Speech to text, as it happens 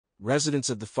Residents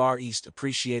of the Far East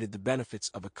appreciated the benefits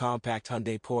of a compact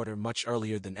Hyundai Porter much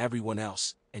earlier than everyone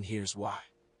else, and here's why.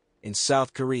 In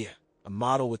South Korea, a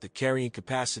model with a carrying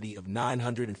capacity of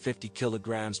 950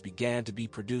 kilograms began to be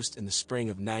produced in the spring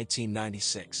of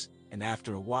 1996, and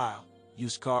after a while,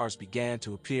 used cars began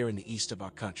to appear in the east of our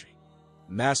country.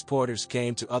 Mass Porters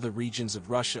came to other regions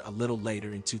of Russia a little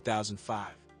later in 2005.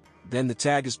 Then the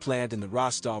Tagas plant in the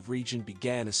Rostov region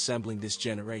began assembling this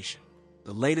generation.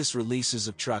 The latest releases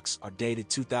of trucks are dated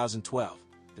 2012.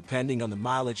 Depending on the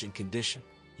mileage and condition,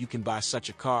 you can buy such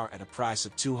a car at a price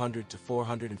of 200 to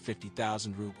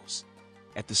 450,000 rubles.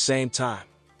 At the same time,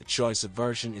 the choice of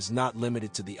version is not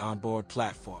limited to the onboard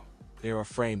platform. There are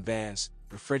frame vans,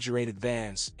 refrigerated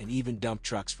vans, and even dump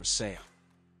trucks for sale.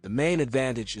 The main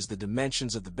advantage is the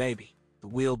dimensions of the baby. The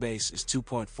wheelbase is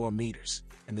 2.4 meters,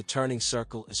 and the turning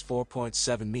circle is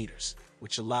 4.7 meters,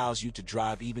 which allows you to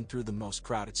drive even through the most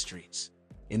crowded streets.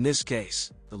 In this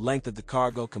case, the length of the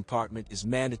cargo compartment is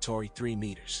mandatory 3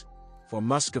 meters. For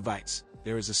Muscovites,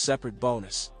 there is a separate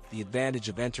bonus, the advantage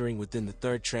of entering within the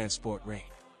third transport ring.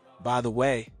 By the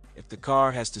way, if the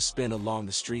car has to spin along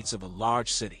the streets of a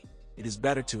large city, it is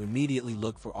better to immediately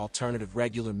look for alternative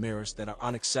regular mirrors that are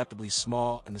unacceptably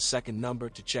small, and the second number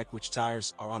to check which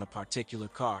tires are on a particular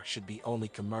car should be only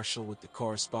commercial with the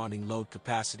corresponding load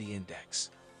capacity index.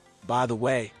 By the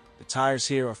way, the tires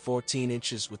here are 14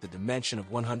 inches with a dimension of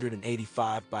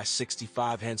 185 by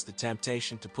 65, hence the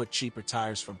temptation to put cheaper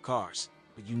tires from cars,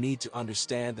 but you need to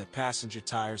understand that passenger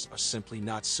tires are simply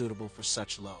not suitable for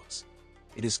such loads.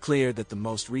 It is clear that the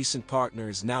most recent partner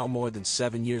is now more than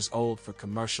 7 years old for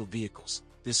commercial vehicles.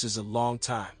 This is a long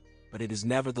time, but it is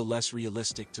nevertheless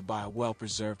realistic to buy a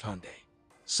well-preserved Hyundai.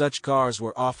 Such cars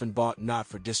were often bought not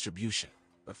for distribution,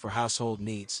 but for household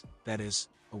needs. That is,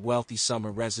 a wealthy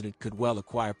summer resident could well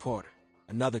acquire Porter.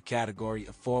 Another category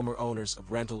of former owners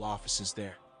of rental offices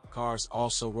there. Cars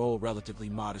also roll relatively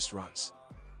modest runs.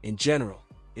 In general,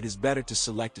 it is better to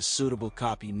select a suitable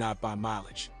copy not by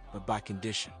mileage, but by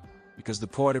condition, because the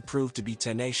Porter proved to be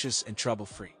tenacious and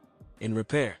trouble-free. In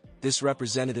repair, this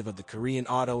representative of the Korean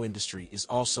auto industry is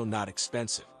also not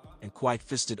expensive, and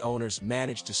white-fisted owners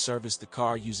manage to service the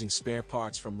car using spare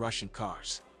parts from Russian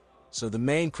cars. So the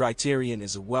main criterion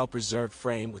is a well-preserved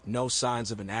frame with no signs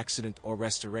of an accident or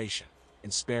restoration,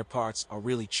 and spare parts are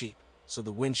really cheap, so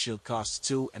the windshield costs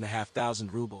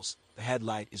 2,500 rubles, the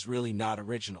headlight is really not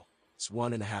original, it's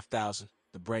 1,500.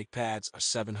 The brake pads are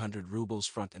 700 rubles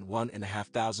front and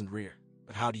 1,500 rear.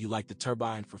 But how do you like the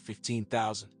turbine for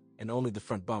 15,000, and only the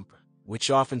front bumper, which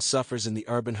often suffers in the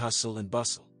urban hustle and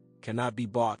bustle, cannot be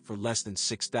bought for less than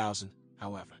 6,000,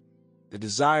 however. The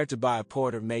desire to buy a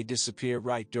Porter may disappear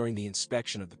right during the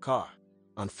inspection of the car.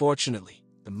 Unfortunately,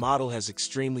 the model has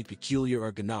extremely peculiar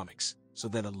ergonomics, so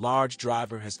that a large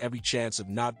driver has every chance of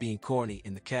not being corny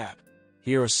in the cab.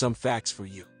 Here are some facts for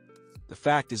you. The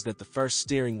fact is that the first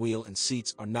steering wheel and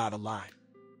seats are not aligned.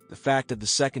 The fact that the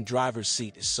second driver's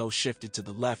seat is so shifted to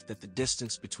the left that the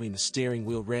distance between the steering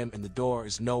wheel rim and the door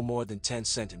is no more than 10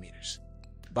 centimeters.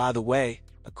 By the way,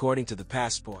 according to the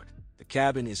passport, the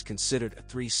cabin is considered a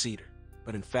 3-seater,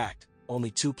 but in fact,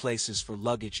 only 2 places for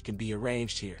luggage can be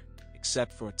arranged here,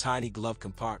 except for a tiny glove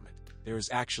compartment. There is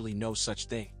actually no such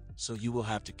thing, so you will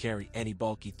have to carry any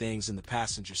bulky things in the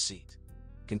passenger seat.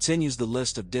 Continues the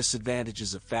list of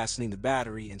disadvantages of fastening the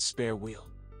battery and spare wheel.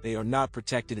 They are not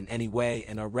protected in any way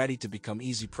and are ready to become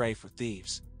easy prey for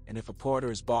thieves, and if a Porter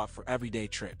is bought for everyday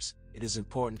trips, it is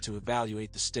important to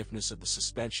evaluate the stiffness of the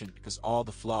suspension because all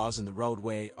the flaws in the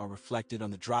roadway are reflected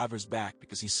on the driver's back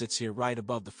because he sits here right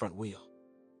above the front wheel.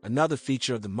 Another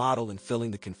feature of the model in filling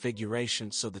the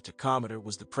configuration so the tachometer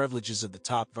was the privileges of the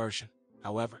top version.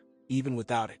 However, even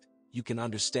without it, you can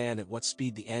understand at what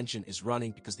speed the engine is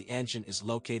running because the engine is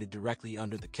located directly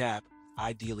under the cab.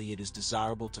 Ideally, it is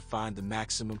desirable to find the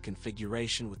maximum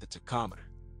configuration with the tachometer,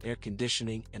 air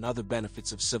conditioning, and other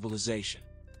benefits of civilization.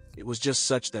 It was just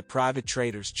such that private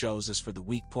traders chose as for the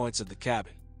weak points of the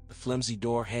cabin. The flimsy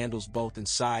door handles both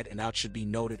inside and out should be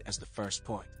noted as the first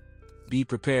point. Be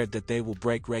prepared that they will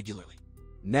break regularly.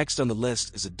 Next on the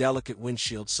list is a delicate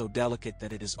windshield, so delicate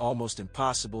that it is almost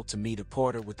impossible to meet a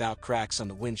Porter without cracks on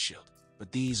the windshield.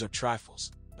 But these are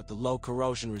trifles, but the low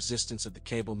corrosion resistance of the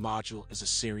cable module is a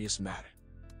serious matter.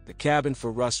 The cabin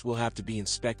for rust will have to be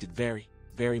inspected very,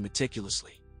 very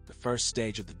meticulously, the first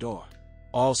stage of the door.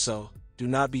 Also, do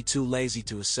not be too lazy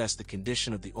to assess the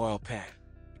condition of the oil pan,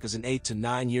 because in 8 to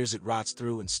 9 years it rots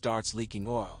through and starts leaking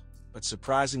oil. But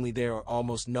surprisingly, there are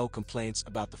almost no complaints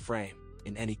about the frame.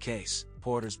 In any case,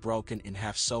 Porter's broken in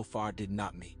half so far did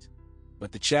not meet.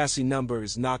 But the chassis number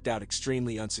is knocked out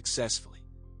extremely unsuccessfully.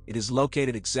 It is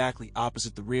located exactly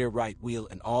opposite the rear right wheel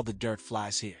and all the dirt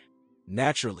flies here.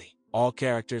 Naturally, all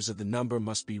characters of the number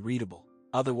must be readable,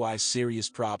 otherwise serious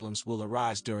problems will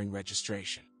arise during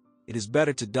registration. It is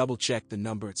better to double-check the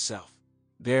number itself.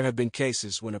 There have been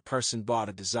cases when a person bought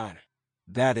a designer,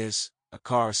 that is, a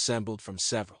car assembled from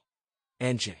several.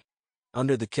 Engine.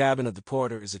 Under the cabin of the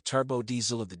Porter is a turbo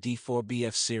diesel of the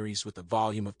D4BF series with a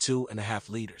volume of 2.5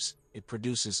 liters. It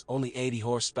produces only 80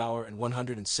 horsepower and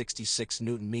 166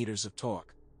 Newton-meters of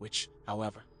torque, which,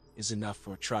 however, is enough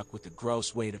for a truck with a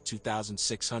gross weight of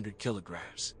 2,600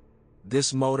 kilograms.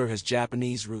 This motor has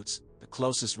Japanese roots. The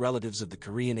closest relatives of the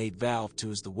Korean 8-valve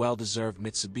 2 is the well-deserved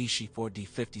Mitsubishi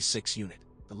 4D56 unit.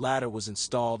 The latter was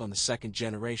installed on the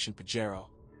second-generation Pajero,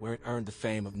 where it earned the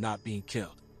fame of not being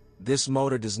killed. This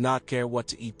motor does not care what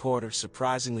to eat. Porter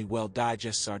surprisingly well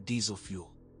digests our diesel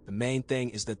fuel. The main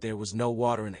thing is that there was no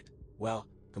water in it. Well,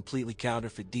 completely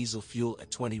counterfeit diesel fuel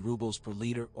at 20 rubles per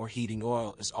liter or heating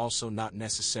oil is also not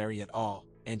necessary at all.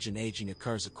 Engine aging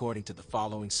occurs according to the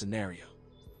following scenario.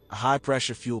 A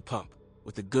high-pressure fuel pump,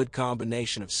 with a good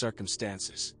combination of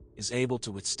circumstances, is able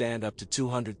to withstand up to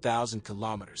 200,000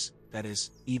 kilometers, that is,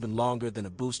 even longer than a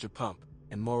booster pump,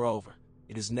 and moreover,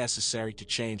 it is necessary to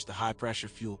change the high-pressure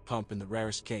fuel pump in the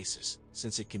rarest cases,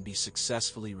 since it can be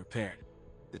successfully repaired.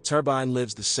 The turbine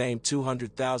lives the same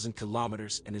 200,000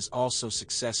 kilometers and is also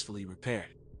successfully repaired.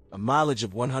 A mileage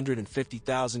of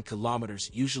 150,000 kilometers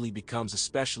usually becomes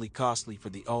especially costly for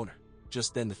the owner.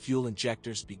 Just then the fuel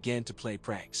injectors begin to play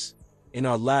pranks. In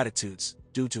our latitudes,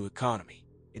 due to economy,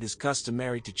 it is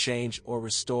customary to change or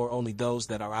restore only those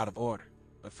that are out of order,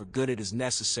 but for good it is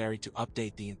necessary to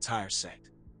update the entire set.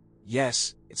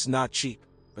 Yes, it's not cheap,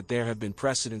 but there have been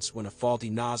precedents when a faulty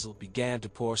nozzle began to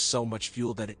pour so much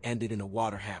fuel that it ended in a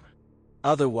water hammer.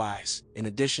 Otherwise, in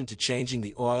addition to changing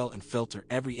the oil and filter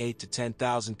every 8 to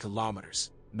 10,000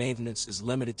 kilometers, maintenance is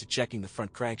limited to checking the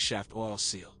front crankshaft oil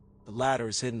seal. The latter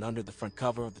is hidden under the front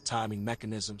cover of the timing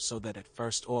mechanism so that at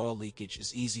first oil leakage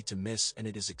is easy to miss and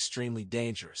it is extremely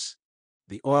dangerous.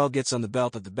 The oil gets on the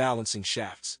belt of the balancing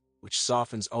shafts, which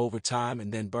softens over time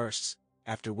and then bursts,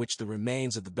 after which the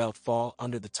remains of the belt fall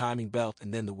under the timing belt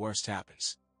and then the worst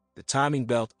happens. The timing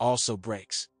belt also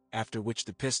breaks, after which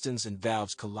the pistons and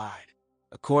valves collide.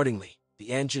 Accordingly, the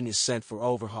engine is sent for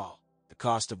overhaul, the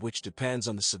cost of which depends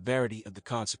on the severity of the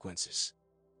consequences.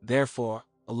 Therefore,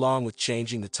 along with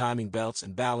changing the timing belts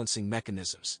and balancing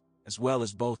mechanisms, as well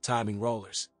as both timing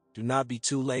rollers, do not be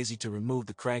too lazy to remove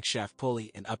the crankshaft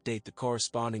pulley and update the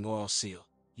corresponding oil seal.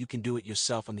 You can do it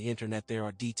yourself on the internet. There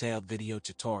are detailed video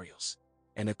tutorials.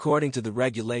 And according to the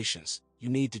regulations, you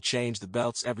need to change the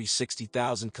belts every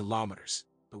 60,000 kilometers,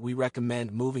 but we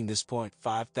recommend moving this point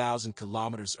 5,000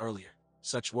 kilometers earlier.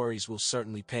 Such worries will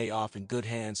certainly pay off in good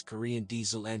hands. Korean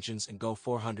diesel engines and go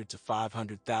 400 to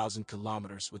 500,000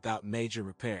 kilometers without major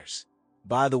repairs.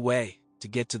 By the way, to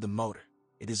get to the motor,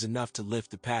 it is enough to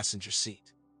lift the passenger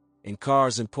seat. In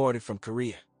cars imported from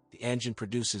Korea, the engine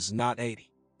produces not 80,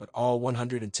 but all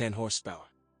 110 horsepower.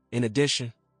 In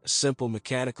addition, a simple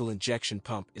mechanical injection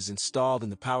pump is installed in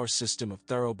the power system of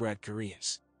thoroughbred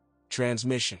Koreans.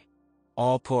 Transmission.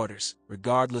 All Porters,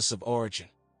 regardless of origin,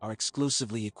 are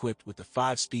exclusively equipped with a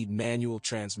 5-speed manual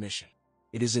transmission.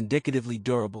 It is indicatively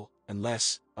durable,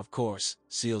 unless, of course,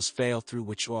 seals fail through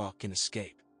which oil can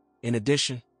escape. In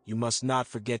addition, you must not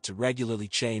forget to regularly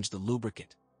change the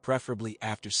lubricant, preferably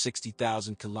after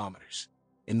 60,000 kilometers.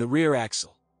 In the rear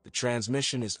axle, the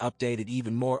transmission is updated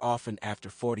even more often after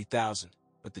 40,000,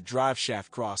 but the driveshaft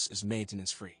cross is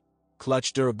maintenance-free.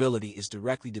 Clutch durability is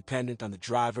directly dependent on the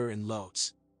driver and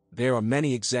loads. There are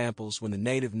many examples when the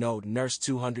native node nursed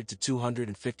 200 to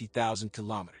 250,000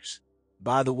 kilometers.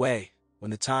 By the way, when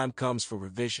the time comes for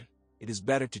revision, it is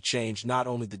better to change not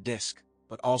only the disc,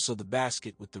 but also the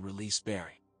basket with the release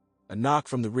bearing. A knock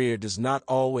from the rear does not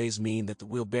always mean that the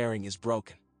wheel bearing is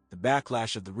broken. The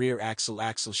backlash of the rear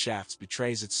axle shafts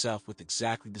betrays itself with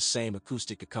exactly the same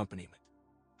acoustic accompaniment.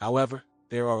 However,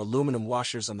 there are aluminum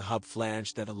washers on the hub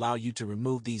flange that allow you to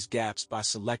remove these gaps by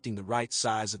selecting the right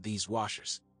size of these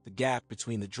washers. The gap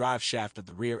between the drive shaft of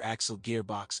the rear axle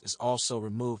gearbox is also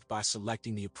removed by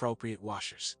selecting the appropriate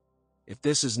washers. If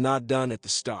this is not done at the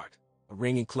start, a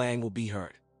ringing clang will be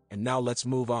heard. And now let's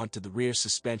move on to the rear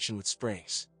suspension with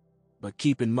springs. But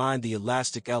keep in mind the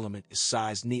elastic element is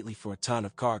sized neatly for a ton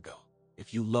of cargo.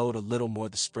 If you load a little more,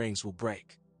 the springs will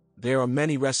break. There are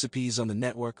many recipes on the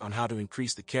network on how to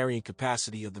increase the carrying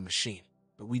capacity of the machine,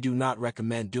 but we do not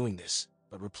recommend doing this.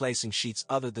 But replacing sheets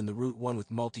other than the Root 1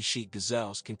 with multi-sheet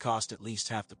gazelles can cost at least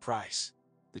half the price.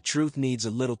 The truth needs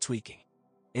a little tweaking.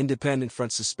 Independent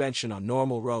front suspension on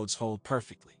normal roads hold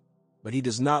perfectly, but he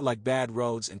does not like bad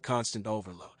roads and constant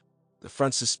overload. The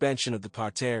front suspension of the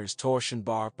Porter is torsion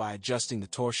bar by adjusting the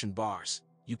torsion bars.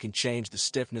 You can change the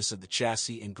stiffness of the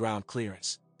chassis and ground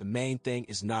clearance. The main thing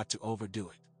is not to overdo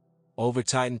it.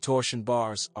 Over-tightened torsion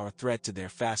bars are a threat to their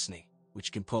fastening,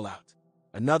 which can pull out.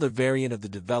 Another variant of the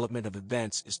development of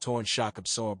events is torn shock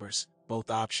absorbers.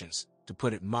 Both options, to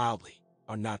put it mildly,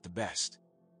 are not the best.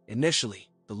 Initially,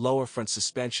 the lower front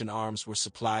suspension arms were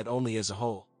supplied only as a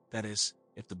whole. That is,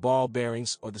 if the ball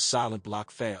bearings or the silent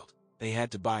block failed, they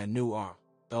had to buy a new arm.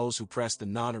 Those who pressed the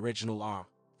non-original arm,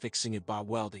 fixing it by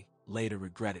welding, later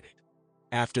regretted it.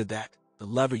 After that, the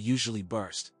lever usually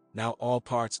burst. Now all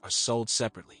parts are sold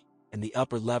separately, and the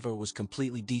upper lever was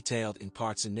completely detailed in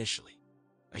parts initially.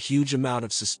 A huge amount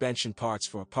of suspension parts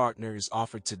for a partner is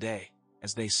offered today,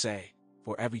 as they say,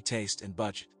 for every taste and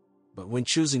budget. But when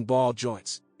choosing ball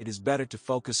joints, it is better to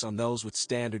focus on those with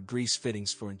standard grease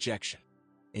fittings for injection.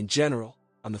 In general,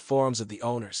 on the forums of the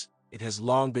owners, it has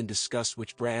long been discussed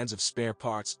which brands of spare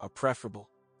parts are preferable.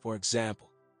 For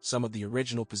example, some of the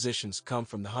original positions come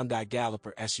from the Hyundai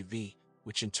Galloper SUV,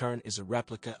 which in turn is a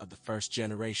replica of the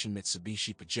first-generation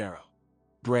Mitsubishi Pajero.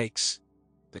 Brakes.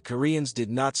 The Koreans did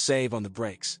not save on the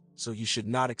brakes, so you should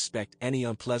not expect any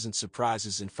unpleasant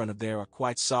surprises in front of there are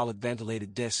quite solid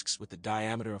ventilated discs with a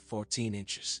diameter of 14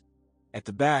 inches. At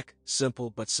the back, simple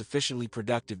but sufficiently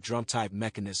productive drum-type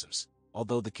mechanisms,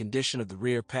 although the condition of the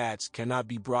rear pads cannot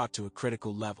be brought to a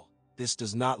critical level. This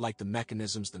does not like the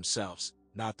mechanisms themselves,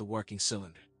 not the working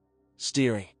cylinder.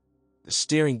 Steering. The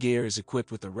steering gear is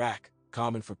equipped with a rack,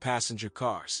 common for passenger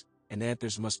cars, and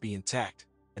anthers must be intact,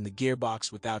 and the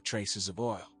gearbox without traces of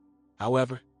oil.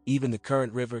 However, even the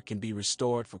current river can be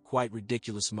restored for quite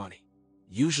ridiculous money.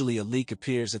 Usually a leak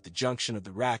appears at the junction of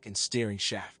the rack and steering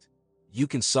shaft. You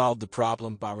can solve the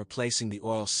problem by replacing the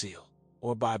oil seal,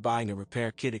 or by buying a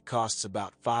repair kit. It costs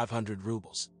about 500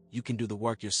 rubles. You can do the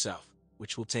work yourself,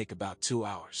 which will take about 2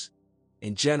 hours.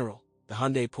 In general, the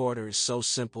Hyundai Porter is so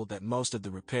simple that most of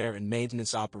the repair and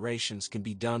maintenance operations can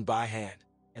be done by hand,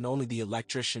 and only the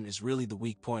electrician is really the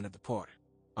weak point of the Porter.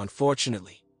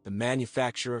 Unfortunately, the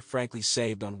manufacturer frankly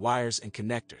saved on wires and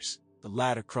connectors. The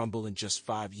latter crumble in just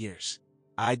 5 years.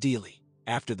 Ideally,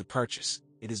 after the purchase,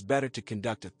 it is better to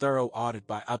conduct a thorough audit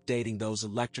by updating those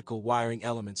electrical wiring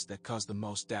elements that cause the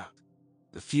most doubt.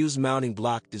 The fuse mounting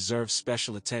block deserves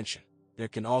special attention. There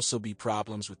can also be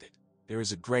problems with it. There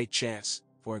is a great chance,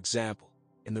 for example,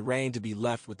 in the rain to be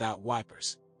left without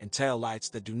wipers, and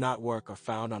taillights that do not work are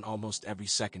found on almost every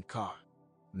second car.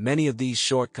 Many of these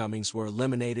shortcomings were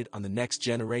eliminated on the next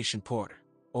generation Porter.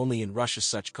 Only in Russia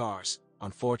such cars,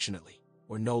 unfortunately,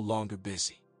 were no longer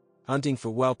busy. Hunting for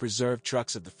well-preserved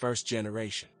trucks of the first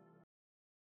generation,